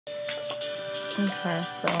Okay,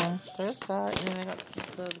 so there's that. And then I got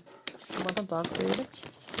the little dog food.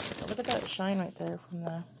 Look at that shine right there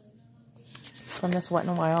from this Wet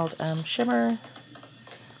n Wild shimmer.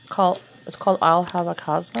 It's called I'll Have a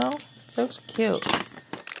Cosmo. It's so cute.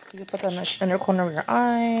 You can put that in the inner corner of your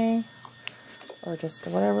eye, or just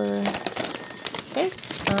whatever. Okay.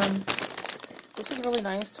 This is really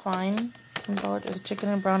nice to find. It's a chicken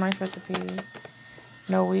and brown rice recipe.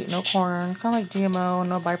 No wheat, no corn. Kind of like GMO,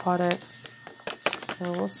 no byproducts.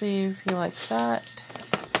 So we'll see if he likes that.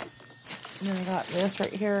 And then I got this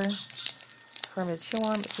right here for him to chew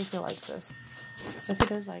on. Let's see if he likes this. If he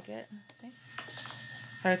does like it. See?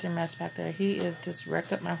 Sorry, it's a mess back there. He is just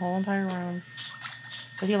wrecked up my whole entire room.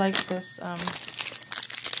 But he likes this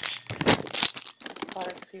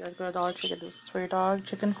product. If you guys go to Dollar Tree, get this for your dog.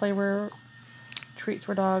 Chicken flavor treats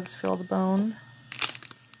for dogs. Fill the bone.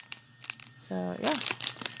 So yeah.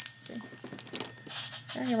 See?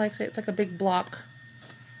 Yeah, he likes it. It's like a big block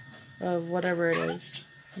of whatever it is.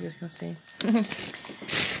 You guys can see.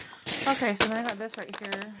 Okay, so then I got this right here.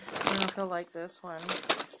 I don't know if he'll like this one.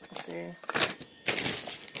 Let's see.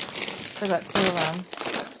 So I got two of them.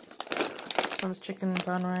 This one's chicken and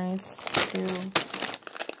brown rice. Two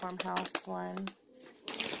farmhouse one.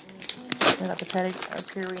 I got the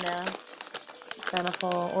Purina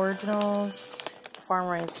Beneful Originals. Farm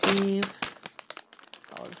rice beef.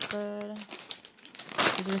 All is good.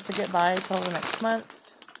 Just to get by till the next month.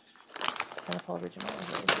 Beneful Originals.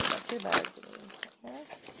 Got 2 bags of these. Okay.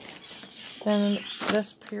 Then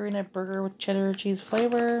this Purina burger with cheddar cheese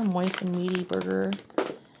flavor. Moist and meaty burger.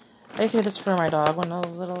 I used to get this for my dog when I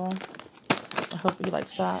was little. I hope he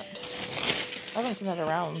likes that. I haven't seen that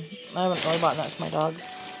around. I haven't really bought that for my dogs.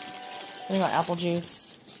 Then I got apple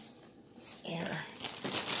juice. Here.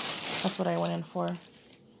 That's what I went in for.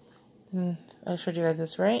 And I showed you guys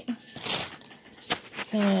this, right?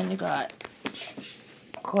 And you got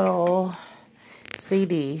good old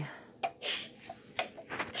CD.